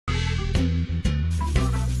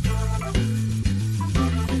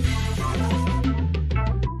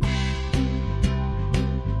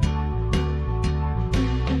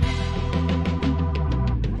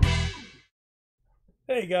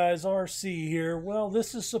Hey guys, RC here. Well,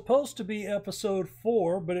 this is supposed to be episode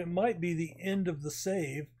 4, but it might be the end of the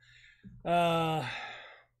save. I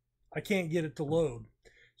can't get it to load.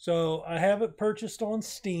 So I have it purchased on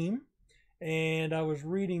Steam, and I was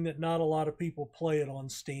reading that not a lot of people play it on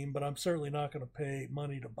Steam, but I'm certainly not going to pay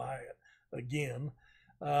money to buy it again.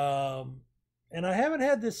 And I haven't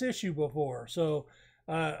had this issue before. So,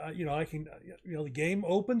 I can, the game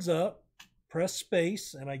opens up, press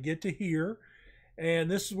space, and I get to here.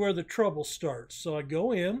 And this is where the trouble starts. So I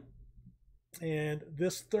go in, and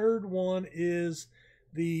this third one is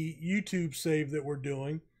the YouTube save that we're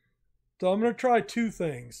doing. So I'm going to try two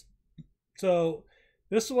things. So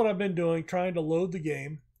this is what I've been doing, trying to load the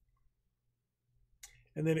game,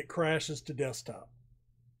 and then it crashes to desktop.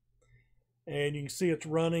 And you can see it's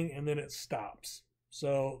running, and then it stops.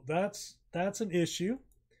 So that's an issue.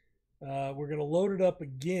 We're going to load it up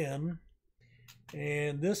again.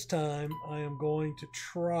 And this time I am going to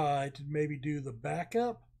try to maybe do the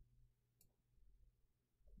backup.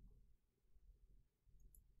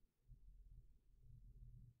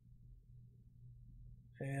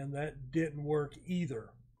 And that didn't work either.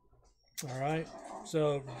 All right.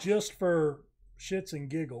 So just for shits and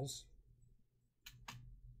giggles,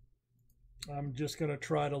 I'm just going to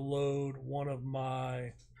try to load one of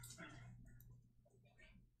my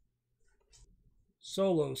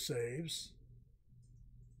solo saves.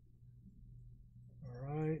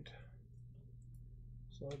 Right,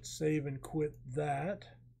 so let's save and quit that.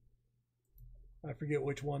 I forget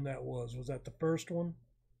which one that was. Was that the first one?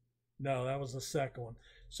 No, that was the second one.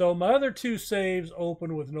 So my other two saves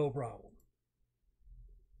open with no problem.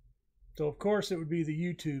 So of course it would be the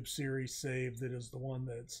YouTube series save that is the one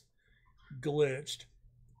that's glitched.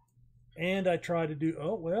 And I try to do,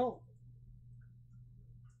 oh well.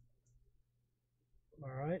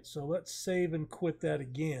 All right, so let's save and quit that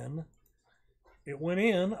again. It went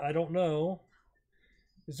in. I don't know.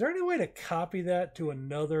 Is there any way to copy that to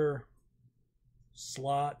another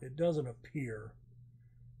slot? It doesn't appear.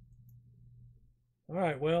 All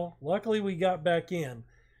right, well, luckily we got back in.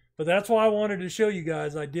 But that's why I wanted to show you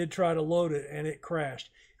guys. I did try to load it, and it crashed.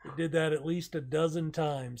 It did that at least a dozen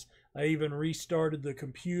times. I even restarted the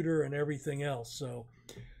computer and everything else. So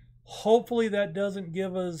hopefully that doesn't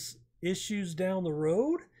give us issues down the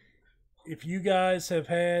road. If you guys have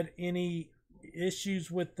had any issues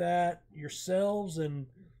with that yourselves and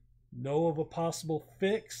know of a possible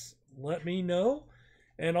fix, let me know.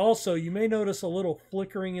 And also, you may notice a little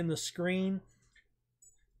flickering in the screen.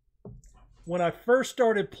 When I first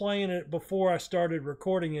started playing it, before I started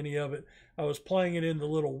recording any of it, I was playing it in the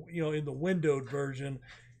little, in the windowed version,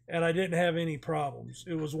 and I didn't have any problems.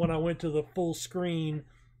 It was when I went to the full screen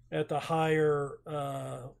at the higher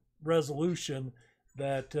resolution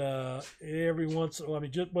that every once,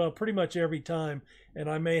 pretty much every time, and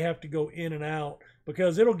I may have to go in and out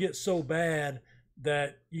because it'll get so bad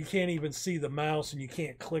that you can't even see the mouse and you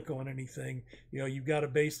can't click on anything. You've got to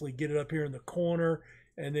basically get it up here in the corner,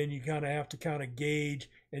 and then you kind of have to gauge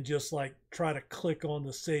and just like try to click on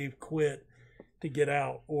the save quit to get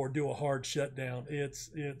out or do a hard shutdown.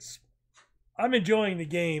 I'm enjoying the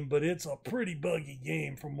game, but it's a pretty buggy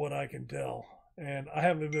game from what I can tell. And I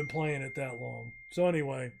haven't been playing it that long. So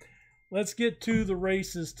anyway, let's get to the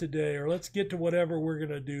races today, or let's get to whatever we're going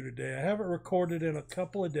to do today. I haven't recorded in a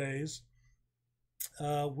couple of days.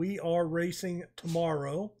 We are racing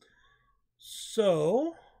tomorrow.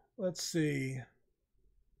 So, let's see.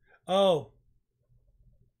 Oh.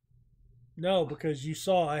 No, because you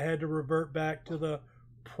saw I had to revert back to the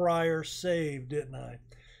prior save, didn't I?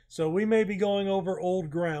 So we may be going over old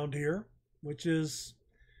ground here, which is,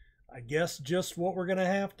 I guess, just what we're going to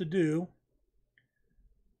have to do.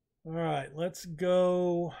 All right, let's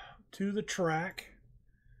go to the track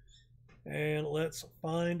and let's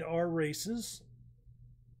find our races.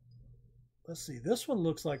 Let's see, this one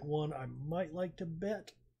looks like one I might like to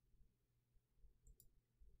bet.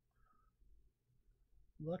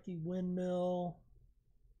 Lucky Windmill.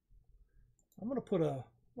 I'm going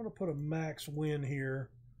to put a max win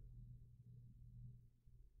here.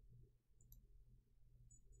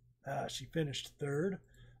 She finished third.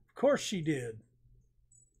 Of course she did.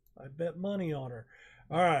 I bet money on her.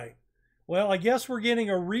 All right. Well, I guess we're getting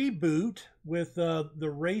a reboot with the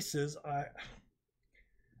races.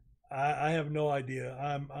 I have no idea.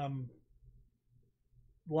 I'm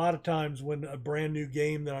a lot of times when a brand new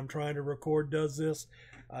game that I'm trying to record does this,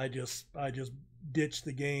 I just ditch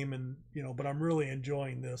the game, and but I'm really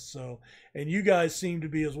enjoying this. So, and you guys seem to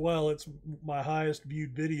be as well. It's my highest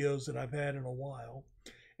viewed videos that I've had in a while.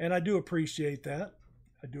 And I do appreciate that.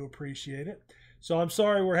 I do appreciate it. So I'm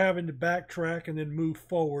sorry we're having to backtrack and then move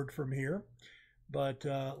forward from here. But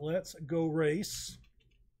let's go race.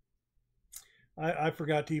 I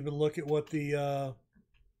forgot to even look at what the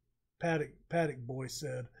paddock boy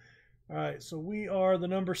said. All right, so we are the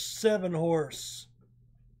number 7 horse.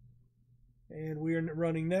 And we are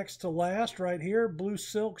running next to last right here. Blue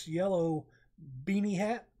Silk's yellow beanie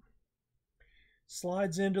hat.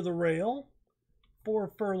 Slides into the rail.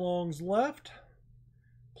 4 furlongs left.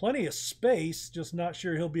 Plenty of space, just not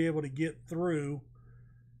sure he'll be able to get through.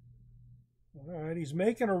 All right, he's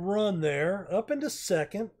making a run there, up into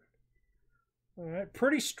second. All right,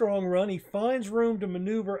 pretty strong run. He finds room to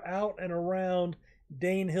maneuver out and around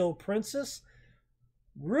Danehill Princess.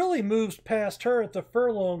 Really moves past her at the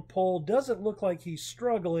furlong pole. Doesn't look like he's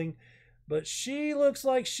struggling, but she looks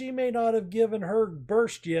like she may not have given her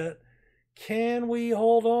burst yet. Can we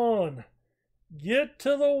hold on? Get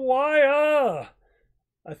to the wire!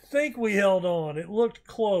 I think we held on. It looked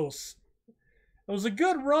close. It was a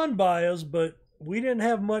good run by us, but we didn't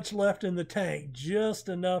have much left in the tank. Just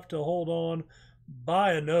enough to hold on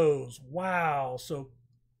by a nose. Wow. So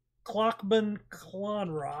Clockman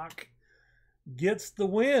Clonrock gets the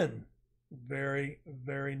win. Very,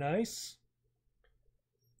 very nice.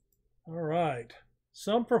 All right.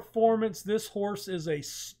 Some performance. This horse is a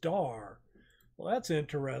star. Well, that's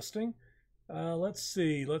interesting. Let's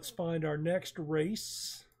see. Let's find our next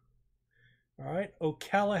race. All right.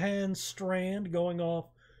 O'Callahan Strand going off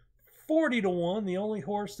 40-1. The only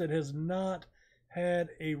horse that has not had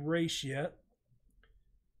a race yet.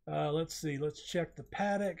 Let's see. Let's check the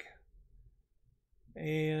paddock.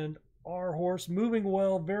 And our horse moving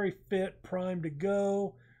well, very fit, primed to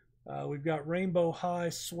go. We've got Rainbow High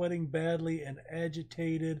sweating badly and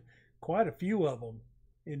agitated. Quite a few of them.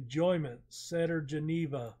 Enjoyment, Setter,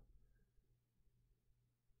 Geneva.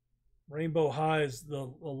 Rainbow High is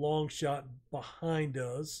the long shot behind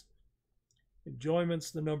us.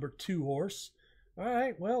 Enjoyment's the number 2 horse. All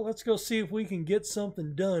right, well, let's go see if we can get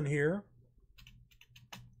something done here.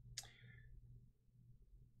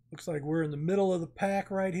 Looks like we're in the middle of the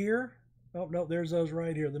pack right here. Oh, no, there's us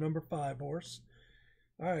right here, the number 5 horse.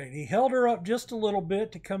 All right, he held her up just a little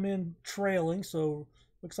bit to come in trailing, so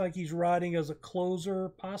looks like he's riding as a closer,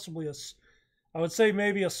 possibly I would say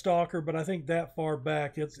maybe a stalker, but I think that far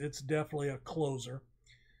back, it's definitely a closer.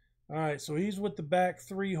 All right, so he's with the back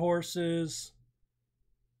 3 horses.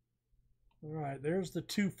 All right, there's the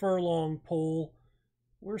 2 furlong pole.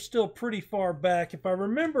 We're still pretty far back. If I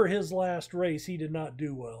remember his last race, he did not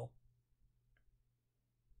do well.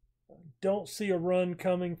 Don't see a run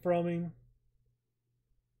coming from him.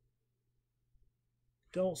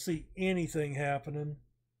 Don't see anything happening.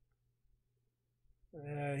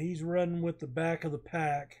 He's running with the back of the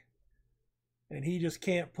pack, and he just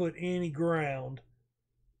can't put any ground.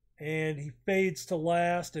 And he fades to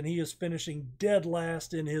last, and he is finishing dead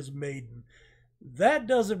last in his maiden. That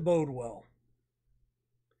doesn't bode well.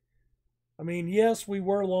 I mean, yes, we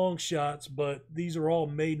were long shots, but these are all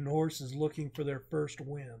maiden horses looking for their first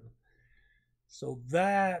win. So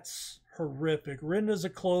that's horrific. Ridden as a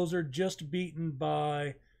closer, just beaten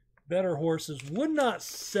by better horses. Would not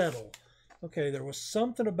settle. Okay, there was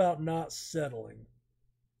something about not settling.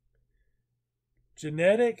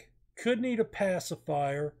 Genetic, could need a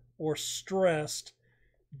pacifier, or stressed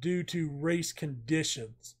due to race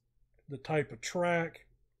conditions. The type of track,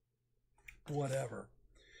 whatever.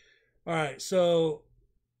 All right, so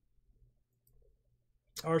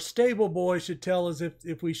our stable boy should tell us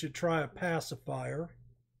if we should try a pacifier.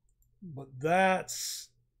 But that's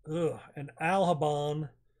an Alhaban.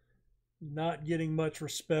 Not getting much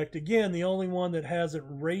respect. Again, the only one that hasn't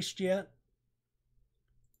raced yet.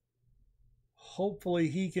 Hopefully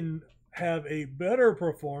he can have a better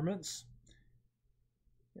performance.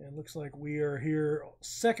 And looks like we are here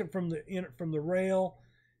second from the rail.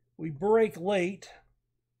 We break late.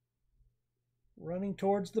 Running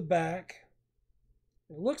towards the back.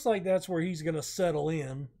 It looks like that's where he's going to settle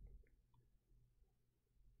in.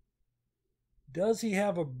 Does he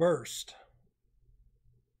have a burst?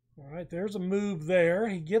 All right, there's a move there.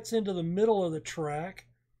 He gets into the middle of the track.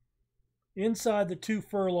 Inside the 2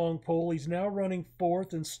 furlong pole, he's now running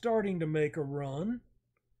 4th and starting to make a run.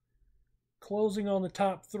 Closing on the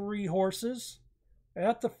top 3 horses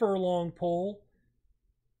at the furlong pole.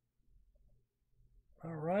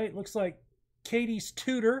 All right, looks like Katie's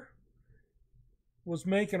Tutor was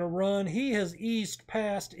making a run. He has eased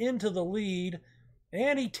past into the lead,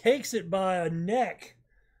 and he takes it by a neck.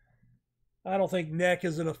 I don't think neck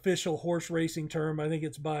is an official horse racing term. I think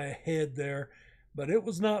it's by a head there. But it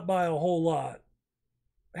was not by a whole lot.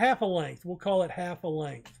 Half a length. We'll call it half a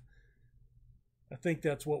length. I think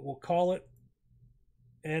that's what we'll call it.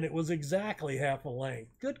 And it was exactly half a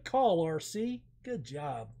length. Good call, RC. Good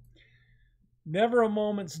job. Never a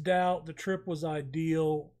moment's doubt. The trip was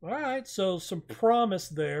ideal. All right, so some promise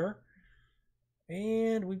there.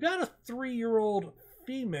 And we've got a 3-year-old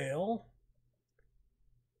female.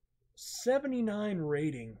 79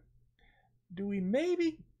 rating. Do we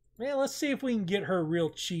maybe... Well, let's see if we can get her real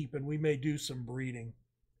cheap and we may do some breeding.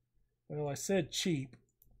 Well, I said cheap.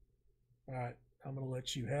 All right, I'm going to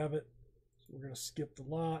let you have it. So we're going to skip the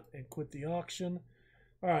lot and quit the auction.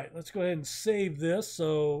 All right, let's go ahead and save this.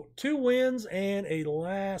 So 2 wins and a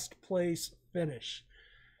last place finish.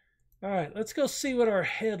 All right, let's go see what our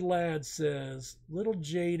head lad says. Little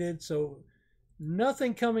jaded, so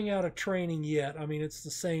nothing coming out of training yet. I mean, it's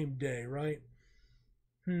the same day, right?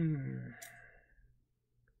 All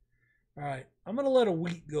right, I'm going to let a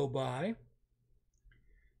week go by.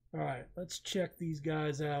 All right, let's check these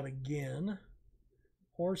guys out again.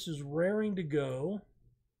 Horse is raring to go.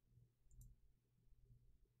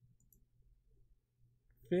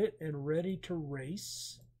 Fit and ready to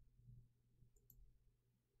race.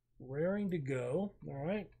 Raring to go. All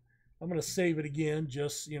right, I'm going to save it again,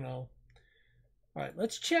 just, you know. All right,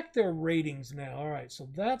 let's check their ratings now. All right, so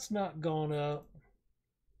that's not gone up.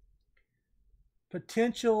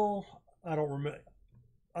 Potential, I don't remember.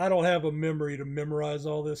 I don't have a memory to memorize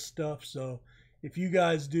all this stuff, so if you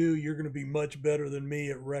guys do, you're going to be much better than me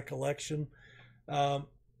at recollection.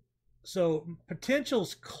 So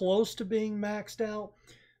potential's close to being maxed out.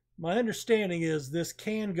 My understanding is this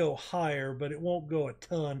can go higher, but it won't go a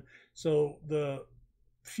ton. So the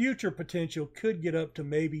future potential could get up to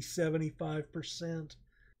maybe 75%,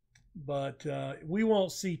 but we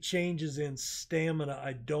won't see changes in stamina,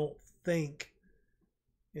 I don't think,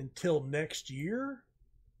 until next year.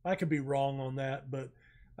 I could be wrong on that, but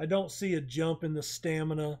I don't see a jump in the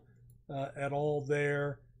stamina at all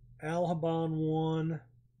there. Alhaban won.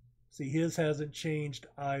 See, his hasn't changed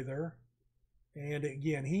either. And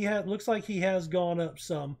again, looks like he has gone up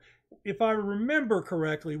some. If I remember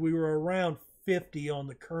correctly, we were around 50 on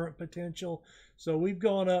the current potential. So we've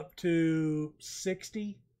gone up to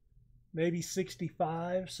 60, maybe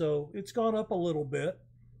 65. So it's gone up a little bit.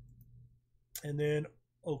 And then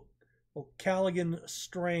O'Callaghan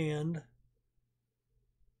Strand,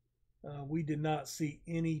 we did not see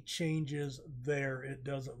any changes there, it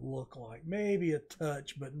doesn't look like. Maybe a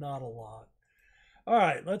touch, but not a lot. All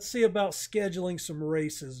right, let's see about scheduling some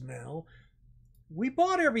races now. We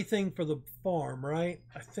bought everything for the farm, right?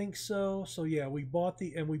 I think so. So yeah, we bought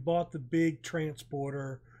the big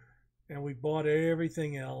transporter, and we bought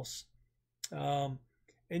everything else. And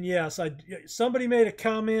yes, somebody made a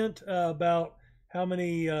comment about how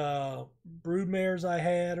many broodmares I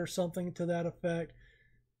had or something to that effect,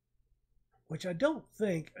 which I don't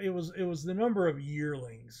think it was the number of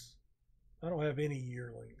yearlings. I don't have any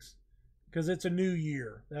yearlings because it's a new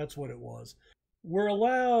year. That's what it was. We're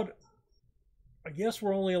allowed, I guess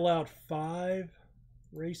we're only allowed 5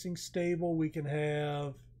 racing stable. We can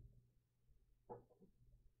have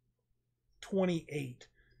 28.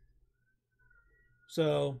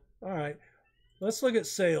 So, all right. Let's look at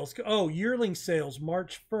sales. Oh, yearling sales,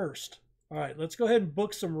 March 1st. All right, let's go ahead and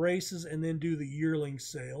book some races and then do the yearling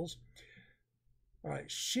sales. All right,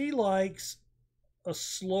 she likes a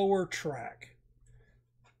slower track.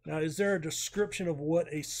 Now, is there a description of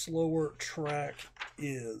what a slower track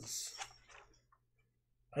is?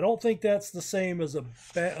 I don't think that's the same as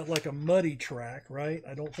like a muddy track, right?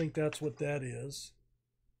 I don't think that's what that is.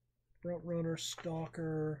 Front runner,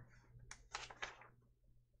 stalker.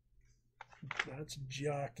 That's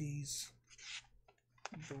jockeys.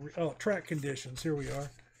 Oh, track conditions. Here we are.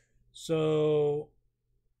 So,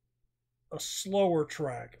 a slower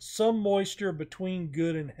track. Some moisture between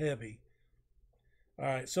good and heavy. All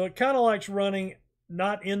right. So, it kind of likes running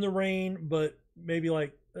not in the rain, but maybe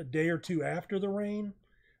like a day or two after the rain.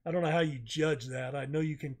 I don't know how you judge that. I know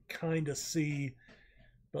you can kind of see,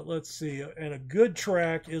 but let's see. And a good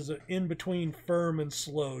track is in between firm and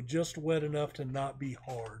slow, just wet enough to not be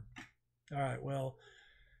hard. All right, well,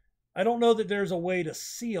 I don't know that there's a way to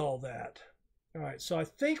see all that. All right, so I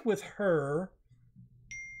think with her,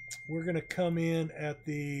 we're going to come in at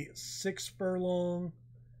the 6 furlong.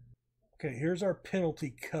 Okay, here's our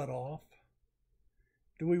penalty cutoff.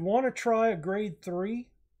 Do we want to try a grade 3?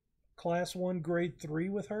 Class 1 grade 3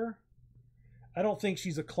 with her? I don't think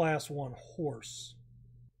she's a class 1 horse.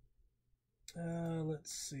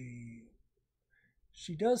 Let's see.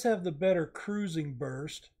 She does have the better cruising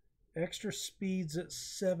burst. Extra speeds at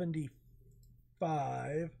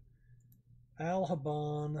 75.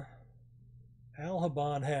 Alhaban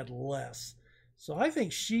had less. So I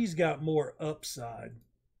think she's got more upside.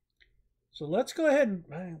 So let's go ahead and,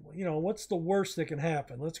 what's the worst that can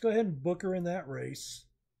happen? Let's go ahead and book her in that race.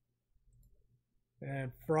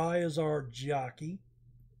 And Fry is our jockey.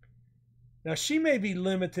 Now, she may be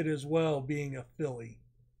limited as well, being a filly.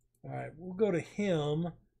 All right, we'll go to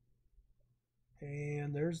him.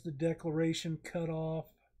 And there's the declaration cutoff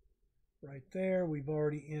right there. We've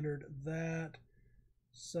already entered that.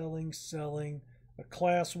 Selling. A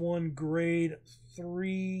Class 1 Grade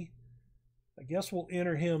 3. I guess we'll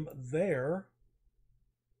enter him there.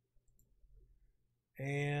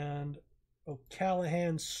 And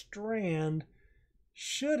O'Callahan Strand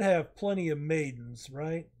should have plenty of maidens,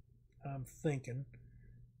 right? I'm thinking.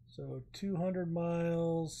 So 200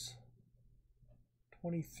 miles,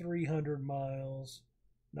 2,300 miles,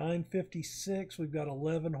 956. We've got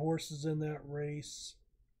 11 horses in that race.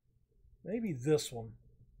 Maybe this one.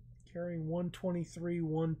 Carrying 123,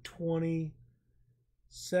 120.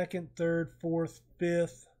 Second, third, fourth,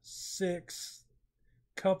 fifth, sixth.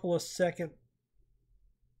 Couple of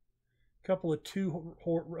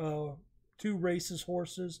two races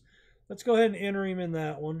horses. Let's go ahead and enter him in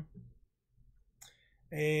that one.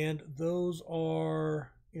 And those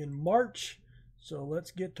are in March. So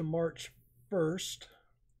let's get to March 1st.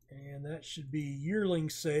 And that should be yearling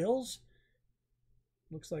sales.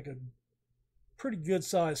 Looks like a pretty good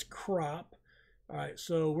sized crop. All right,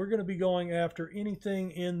 so we're going to be going after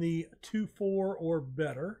anything in the 2-4 or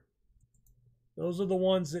better. Those are the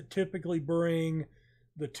ones that typically bring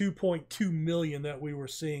the 2.2 million that we were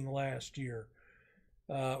seeing last year.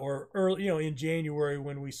 Or early, in January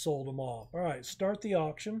when we sold them off. All right, start the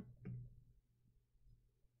auction.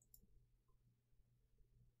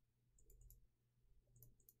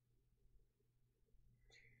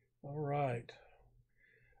 All right.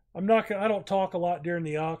 I don't talk a lot during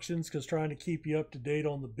the auctions because trying to keep you up to date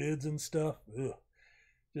on the bids and stuff,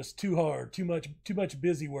 just too hard, too much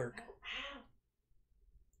busy work.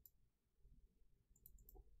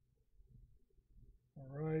 All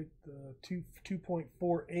right,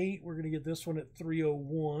 2.48. We're going to get this one at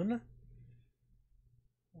 301.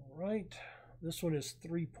 All right, this one is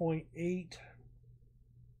 3.8.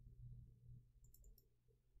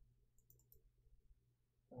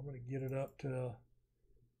 I'm going to get it up to,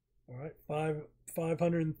 all right,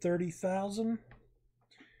 530,000.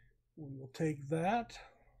 We will take that.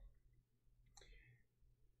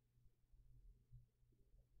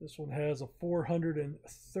 This one has a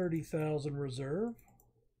 430,000 reserve.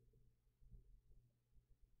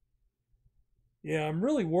 Yeah, I'm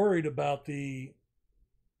really worried about that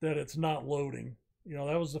it's not loading.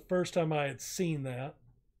 That was the first time I had seen that.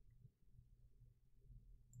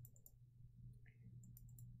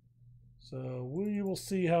 So we will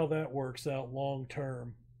see how that works out long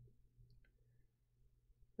term.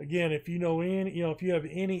 Again, if if you have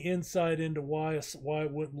any insight into why it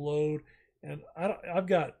wouldn't load, and I've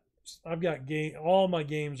got all my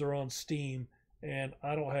games are on Steam, and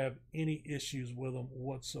I don't have any issues with them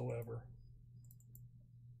whatsoever.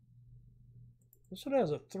 This one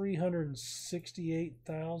has a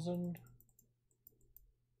 368,000.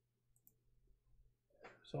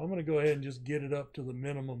 So I'm going to go ahead and just get it up to the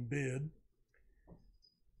minimum bid.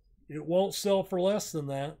 It won't sell for less than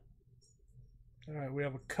that. All right, we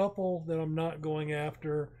have a couple that I'm not going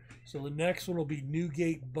after. So the next one will be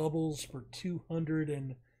Newgate Bubbles for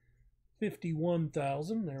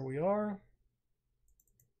 251,000. There we are.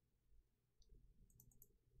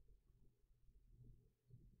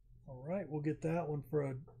 All right, we'll get that one for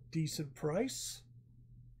a decent price.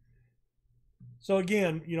 So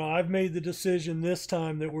again, I've made the decision this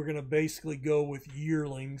time that we're going to basically go with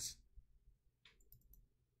yearlings.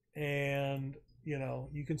 And,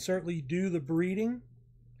 you can certainly do the breeding.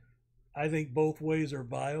 I think both ways are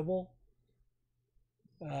viable.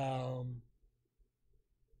 So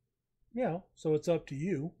it's up to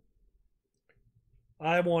you.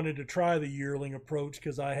 I wanted to try the yearling approach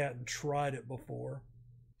because I hadn't tried it before.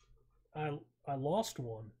 I lost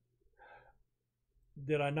one.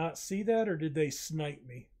 Did I not see that, or did they snipe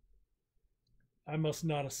me? I must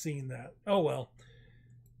not have seen that. Oh well.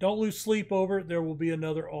 Don't lose sleep over it. There will be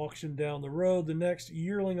another auction down the road. The next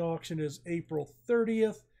yearling auction is April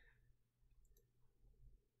 30th.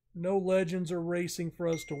 No legends or racing for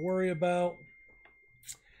us to worry about.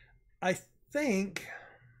 I think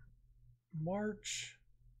March.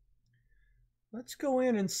 Let's go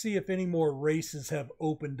in and see if any more races have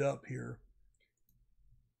opened up here.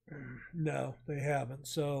 No, they haven't.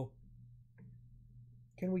 So,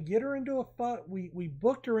 can we get her into a 5? We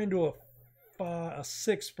booked her into a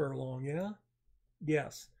 6 furlong, yeah?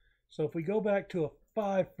 Yes. So if we go back to a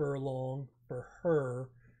 5 furlong for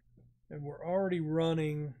her, and we're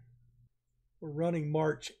running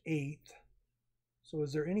March 8th. So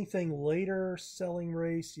is there anything later? Selling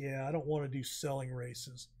race? Yeah, I don't want to do selling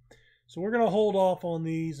races. So we're going to hold off on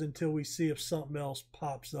these until we see if something else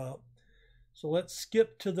pops up. So let's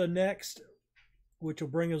skip to the next, which will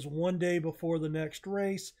bring us one day before the next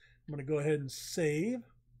race. I'm going to go ahead and save.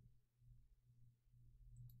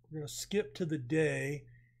 We're going to skip to the day,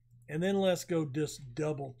 and then let's go just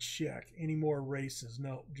double check any more races.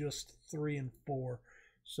 No, just 3 and 4.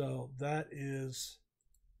 So that is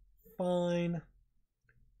fine.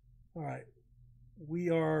 All right.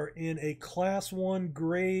 We are in a Class 1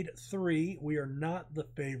 Grade 3. We are not the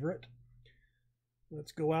favorite.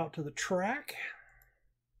 Let's go out to the track.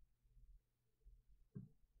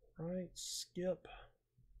 All right, skip.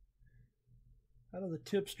 How do the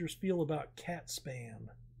tipsters feel about Catspan?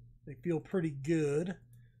 They feel pretty good.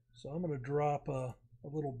 So I'm going to drop a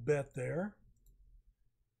little bet there.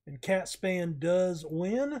 And Catspan does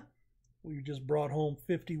win. We just brought home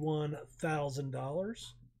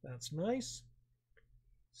 $51,000. That's nice.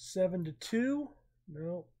 7-2.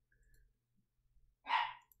 No.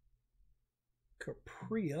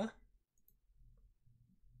 Capria.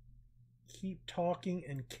 Keep Talking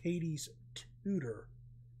and Katie's Tutor.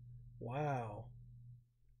 Wow.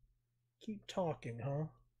 Keep Talking, huh?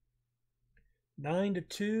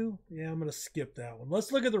 9-2. Yeah, I'm going to skip that one.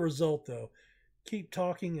 Let's look at the result, though. Keep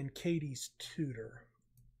Talking and Katie's Tutor.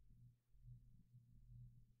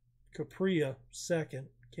 Capria, second.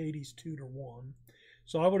 Katie's Tutor, 1.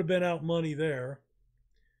 So I would have been out money there.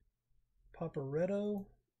 Paparetto.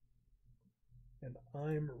 And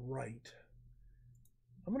I'm right.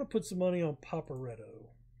 I'm going to put some money on Paparetto.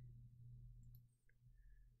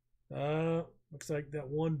 Looks like that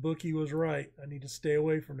one bookie was right. I need to stay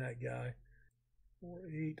away from that guy.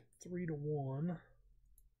 4-8, 3-1.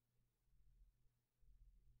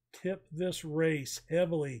 Tip this race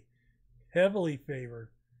heavily. Heavily favored.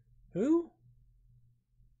 Who?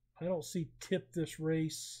 I don't see tip this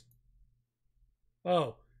race.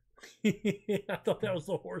 Oh. I thought that was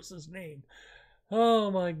the horse's name.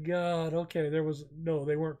 Oh my God. Okay, there was no,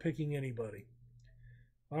 they weren't picking anybody.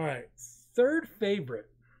 All right, third favorite.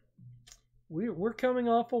 We're coming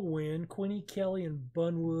off a win. Quinny Kelly and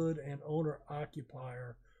Bunwood and Owner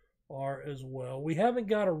Occupier are as well. We haven't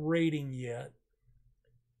got a rating yet.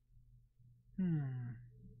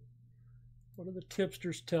 What are the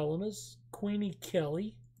tipsters telling us? Queenie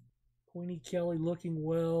Kelly. Queenie Kelly looking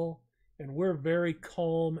well, and we're very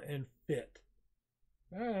calm and fit.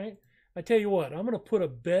 All right. I tell you what, I'm going to put a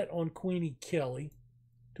bet on Queenie Kelly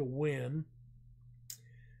to win.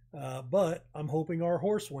 But I'm hoping our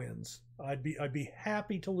horse wins. I'd be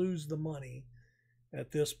happy to lose the money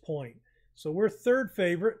at this point. So we're third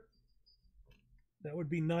favorite. That would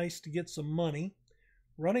be nice to get some money.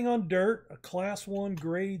 Running on dirt, a Class 1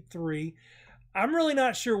 Grade 3. I'm really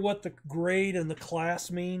not sure what the grade and the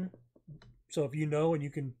class mean. So if you know and you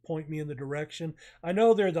can point me in the direction. I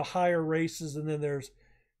know they're the higher races, and then there's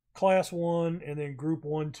Class 1 and then Group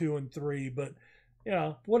 1, 2, and 3. But,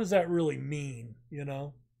 yeah, what does that really mean, you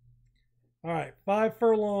know? All right, 5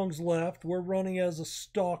 furlongs left. We're running as a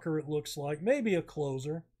stalker, it looks like. Maybe a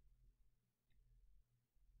closer.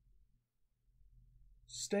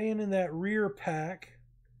 Staying in that rear pack.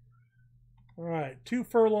 All right, 2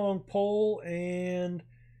 furlong pole, and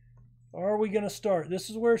are we going to start? This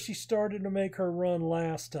is where she started to make her run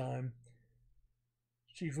last time.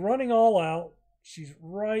 She's running all out. She's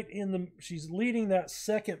right in the, she's leading that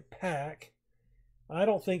second pack. I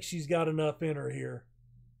don't think she's got enough in her here.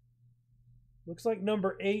 Looks like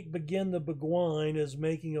number 8, Begin the Beguine, is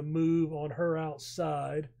making a move on her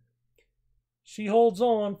outside. She holds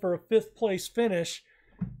on for a 5th place finish.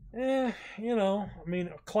 You know, I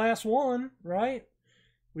mean, Class 1, right?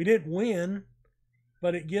 We didn't win,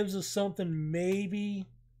 but it gives us something maybe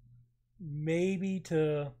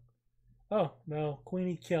to... Oh, no,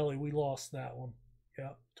 Queenie Kelly, we lost that one.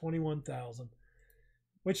 Yeah, 21,000,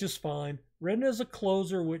 which is fine. Ridden as a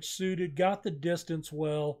closer, which suited, got the distance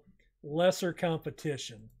well, lesser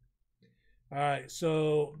competition. All right,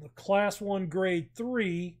 so the Class 1 Grade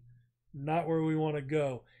 3, not where we want to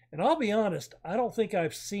go. And I'll be honest, I don't think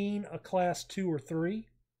I've seen a Class 2 or 3.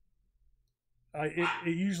 It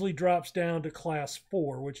usually drops down to Class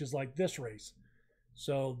 4, which is like this race.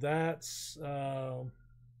 So that's, we're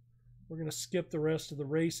going to skip the rest of the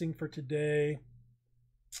racing for today.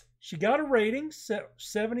 She got a rating,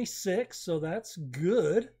 76, so that's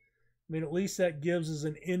good. I mean, at least that gives us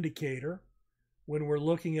an indicator when we're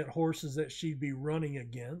looking at horses that she'd be running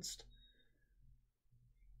against.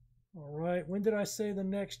 All right, when did I say the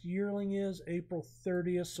next yearling is? April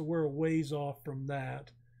 30th, so we're a ways off from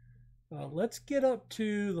that. Let's get up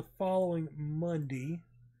to the following Monday.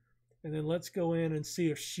 And then let's go in and see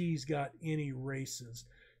if she's got any races.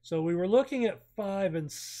 So we were looking at 5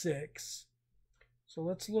 and 6. So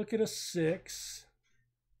let's look at a 6.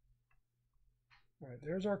 All right,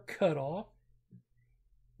 there's our cutoff.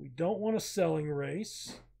 We don't want a selling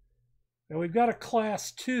race. Now we've got a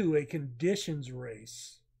class 2, a conditions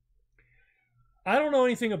race. I don't know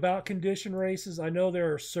anything about condition races. I know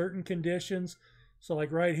there are certain conditions. So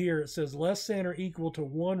like right here, it says less than or equal to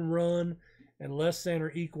 1 run and less than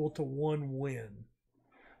or equal to 1 win.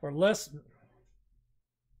 Or less,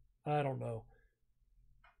 I don't know.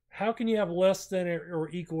 How can you have less than or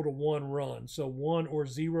equal to 1 run? So 1 or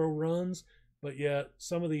 0 runs, but yet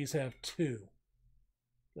some of these have 2.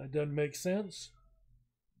 That doesn't make sense.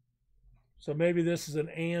 So maybe this is an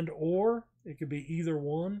and or. It could be either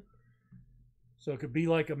one. So it could be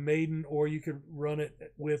like a maiden, or you could run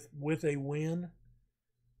it with a win.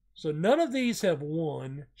 So none of these have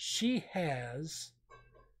won. She has.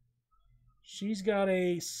 She's got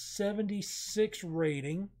a 76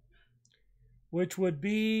 rating, which would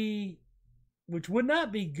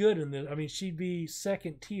not be good in this. I mean, she'd be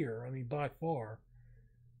second tier. I mean, by far.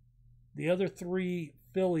 The other 3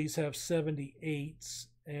 fillies have 78s,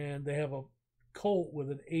 and they have a colt with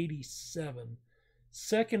an 87.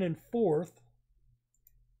 Second and fourth.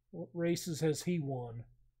 What races has he won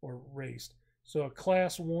or raced? So a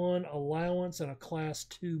class 1 allowance and a class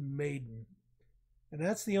 2 maiden. And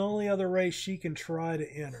that's the only other race she can try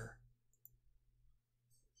to enter.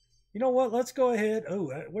 You know what? Let's go ahead.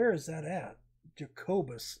 Oh, where is that at?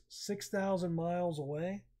 Jacobus, 6,000 miles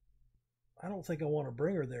away. I don't think I want to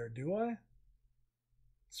bring her there, do I?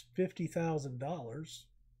 It's $50,000.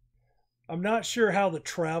 I'm not sure how the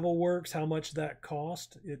travel works, how much that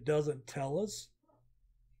cost. It doesn't tell us.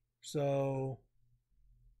 So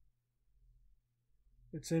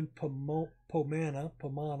it's in Pomana.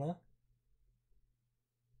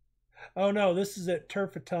 Oh no, this is at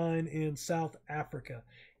Turfentine in South Africa.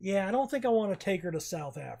 Yeah, I don't think I want to take her to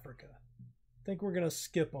South Africa. I think we're going to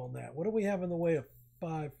skip on that. What do we have in the way of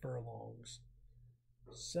 5 furlongs?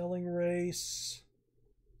 Selling race.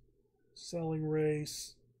 Selling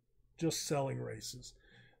race. Just selling races.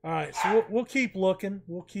 All right, so we'll keep looking.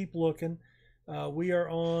 We'll keep looking. We are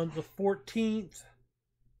on the 14th.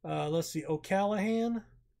 Let's see, O'Callahan,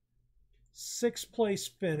 6th place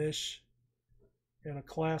finish, and a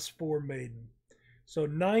class 4 maiden. So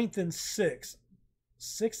 9th and 6th.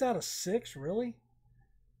 6 out of 6, really?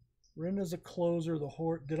 Renda's a closer. The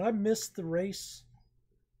horse. Did I miss the race?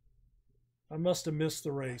 I must have missed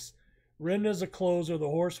the race. Renda's a closer. The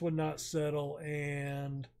horse would not settle,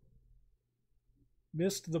 and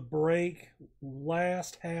missed the break.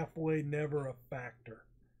 Last halfway, never a factor.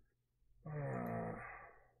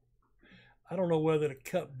 I don't know whether to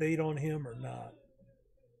cut bait on him or not.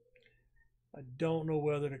 I don't know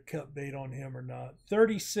whether to cut bait on him or not.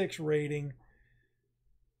 36 rating.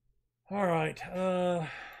 All right.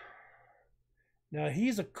 Now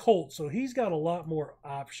he's a colt, so he's got a lot more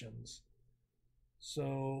options.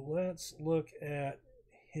 So let's look at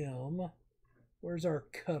him. Where's our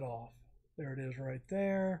cutoff? There it is right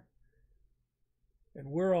there. And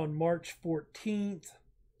we're on March 14th.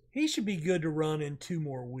 He should be good to run in 2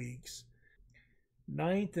 more weeks.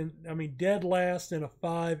 9th and, dead last in a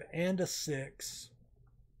 5 and a 6.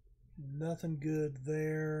 Nothing good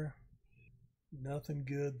there. Nothing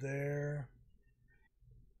good there.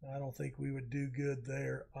 I don't think we would do good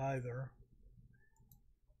there either.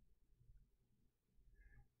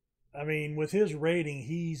 I mean, with his rating,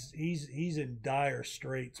 he's in dire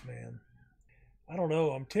straits, man. I don't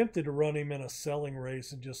know. I'm tempted to run him in a selling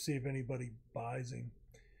race and just see if anybody buys him.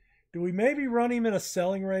 Do we maybe run him in a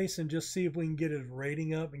selling race and just see if we can get his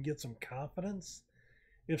rating up and get some confidence?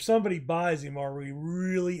 If somebody buys him, are we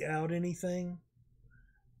really out anything?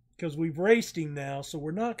 Because we've raced him now, so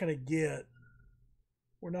we're not going to get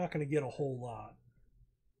a whole lot.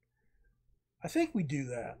 I think we do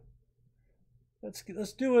that. Let's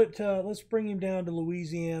do it. Let's bring him down to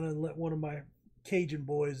Louisiana and let one of my Cajun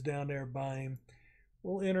boys down there buy him.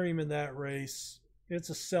 We'll enter him in that race. It's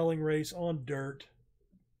a selling race on dirt.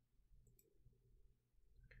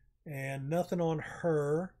 And nothing on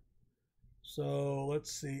her. So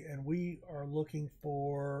let's see. And we are looking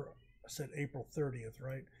for, I said April 30th,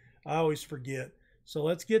 right? I always forget. So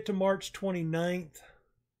let's get to March 29th.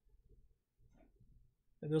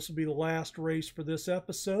 And this will be the last race for this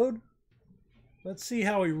episode. Let's see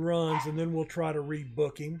how he runs, and then we'll try to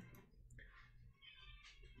rebook him.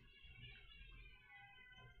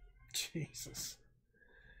 Jesus.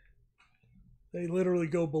 They literally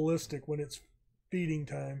go ballistic when it's feeding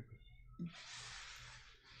time.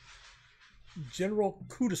 General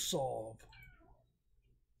Kudasov.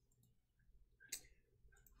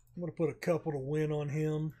 I'm going to put a couple to win on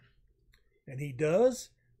him. And he does.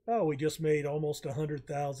 Oh, we just made almost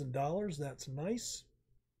 $100,000. That's nice.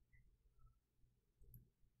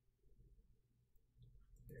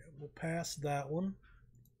 Yeah, we'll pass that one.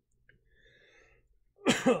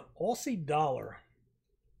 Aussie dollar.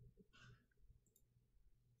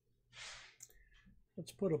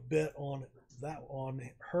 Let's put a bet on that, on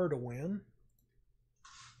her to win.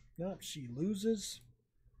 Nope, she loses.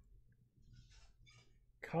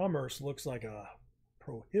 Commerce looks like a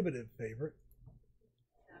prohibitive favorite.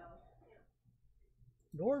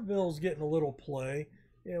 Norville's getting a little play.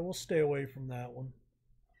 Yeah, we'll stay away from that one.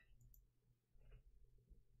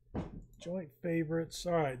 Joint favorites.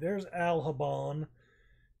 All right, there's Alhaban.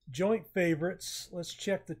 Joint favorites. Let's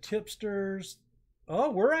check the tipsters.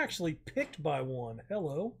 Oh, we're actually picked by one.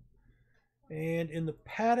 Hello. And in the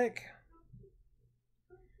paddock,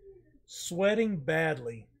 sweating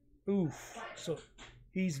badly. Oof. So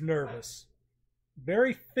he's nervous.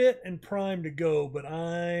 Very fit and primed to go, but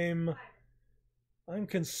I'm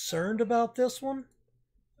concerned about this one.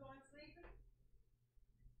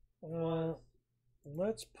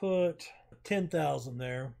 Let's put 10,000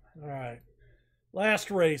 there. All right.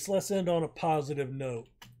 Last race. Let's end on a positive note.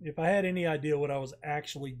 If I had any idea what I was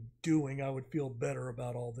actually doing, I would feel better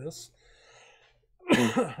about all this.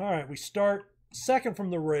 All right. We start second from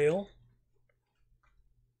the rail.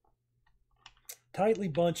 Tightly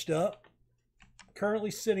bunched up.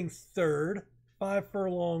 Currently sitting third. 5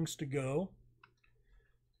 furlongs to go.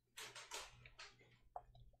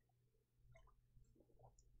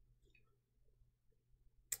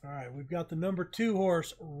 All right, we've got the number 2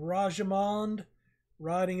 horse, Rajamond,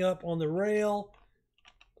 riding up on the rail.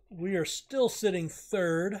 We are still sitting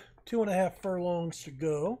third, 2.5 furlongs to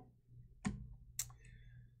go.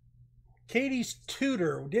 Katie's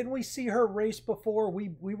Tutor, didn't we see her race before? We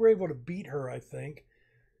were able to beat her, I think.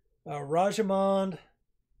 Rajamond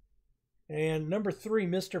and number 3,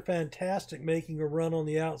 Mr. Fantastic, making a run on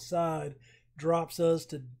the outside, drops us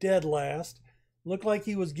to dead last. Looked like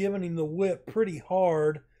he was giving him the whip pretty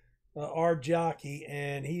hard, our jockey,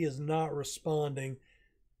 and he is not responding.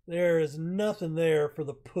 There is nothing there for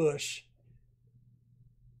the push.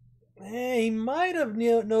 He might have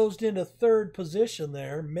nosed into third position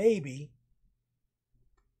there, maybe.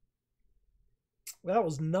 That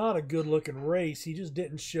was not a good looking race. He just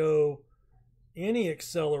didn't show any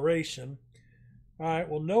acceleration. All right,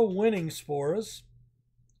 well, no winnings for us,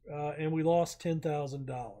 and we lost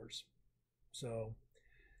 $10,000. So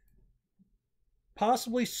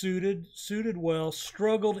possibly suited well,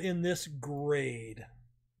 struggled in this grade.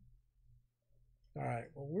 All right,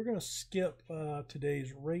 well, we're going to skip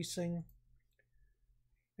today's racing,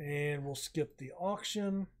 and we'll skip the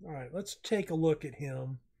auction. All right, let's take a look at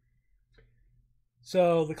him.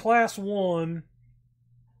 So the Class 1,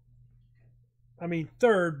 I mean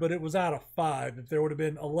third, but it was out of 5. If there would have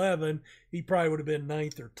been 11, he probably would have been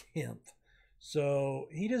 9th or 10th. So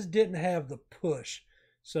he just didn't have the push.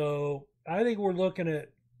 So I think we're looking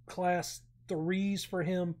at Class 3s for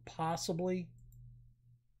him, possibly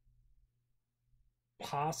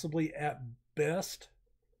at best.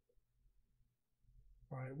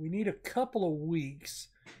 All right, we need a couple of weeks.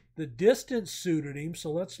 The distance suited him,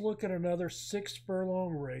 so let's look at another 6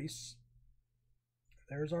 furlong race.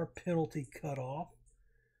 There's our penalty cutoff.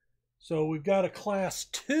 So we've got a Class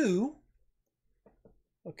 2,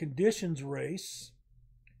 a conditions race.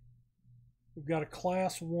 We've got a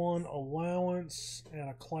Class 1 allowance and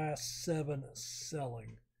a Class 7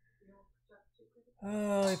 selling.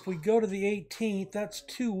 If we go to the 18th, that's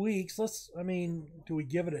 2 weeks. Do we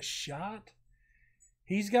give it a shot?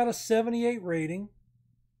 He's got a 78 rating.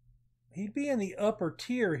 He'd be in the upper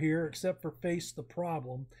tier here, except for Face the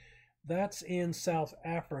Problem. That's in South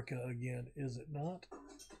Africa again, is it not?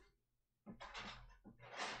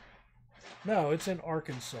 No, it's in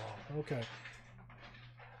Arkansas. Okay.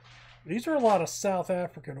 These are a lot of South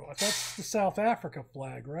African. That's the South Africa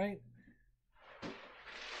flag, right?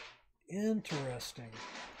 Interesting.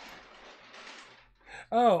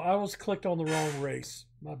 Oh, I was clicked on the wrong race.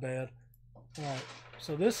 My bad. All right.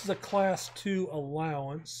 So this is a Class 2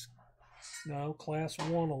 allowance. No, Class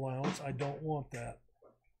 1 allowance. I don't want that.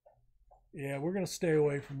 Yeah, we're going to stay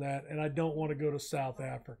away from that. And I don't want to go to South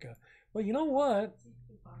Africa. Well, you know what?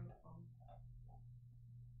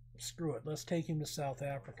 Screw it. Let's take him to South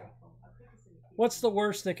Africa. What's the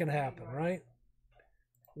worst that can happen, right?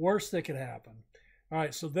 Worst that can happen. All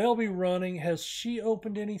right, so they'll be running. Has she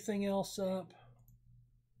opened anything else up?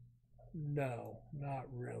 No, not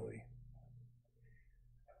really.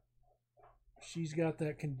 She's got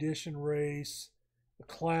that condition race, a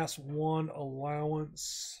Class 1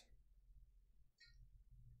 allowance.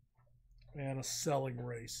 and a selling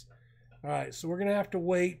race. All right, so we're going to have to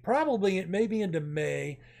wait probably maybe into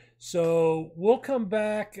May. So we'll come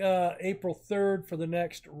back April 3rd for the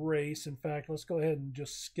next race. In fact, let's go ahead and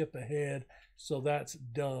just skip ahead. So that's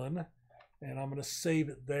done. And I'm going to save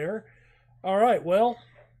it there. All right, well,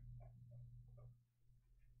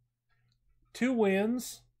 2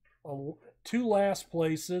 wins, 2 last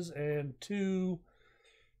places, and 2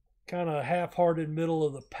 kind of half-hearted middle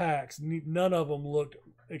of the packs. None of them looked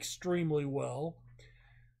extremely well.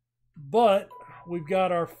 But we've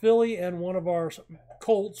got our filly and one of our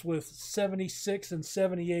colts with 76 and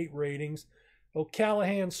 78 ratings.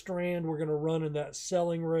 O'Callahan Strand, we're going to run in that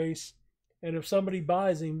selling race. And if somebody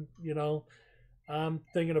buys him, you know, I'm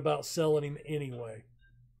thinking about selling him anyway.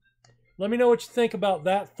 Let me know what you think about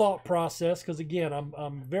that thought process, because again,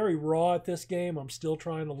 I'm very raw at this game. I'm still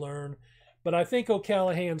trying to learn. But I think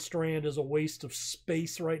O'Callahan Strand is a waste of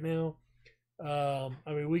space right now. I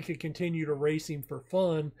mean, we could continue to race him for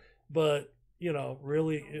fun, but, you know,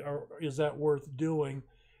 really, is that worth doing?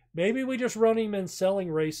 Maybe we just run him in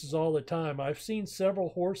selling races all the time. I've seen several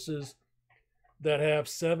horses that have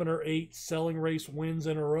 7 or 8 selling race wins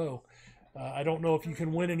in a row. I don't know if you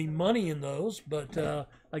can win any money in those, but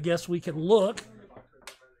I guess we can look.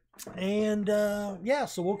 And yeah,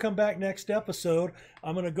 so we'll come back next episode.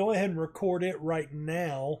 I'm going to go ahead and record it right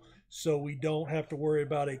now so we don't have to worry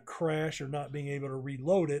about a crash or not being able to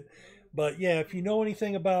reload it. But yeah, if you know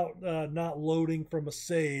anything about not loading from a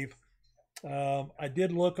save, I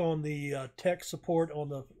did look on the tech support on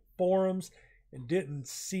the forums and didn't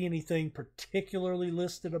see anything particularly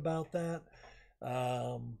listed about that.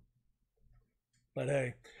 But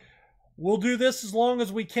hey, we'll do this as long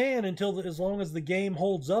as we can as long as the game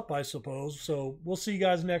holds up, I suppose. So we'll see you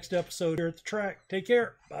guys next episode here at the track. Take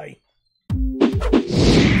care. Bye.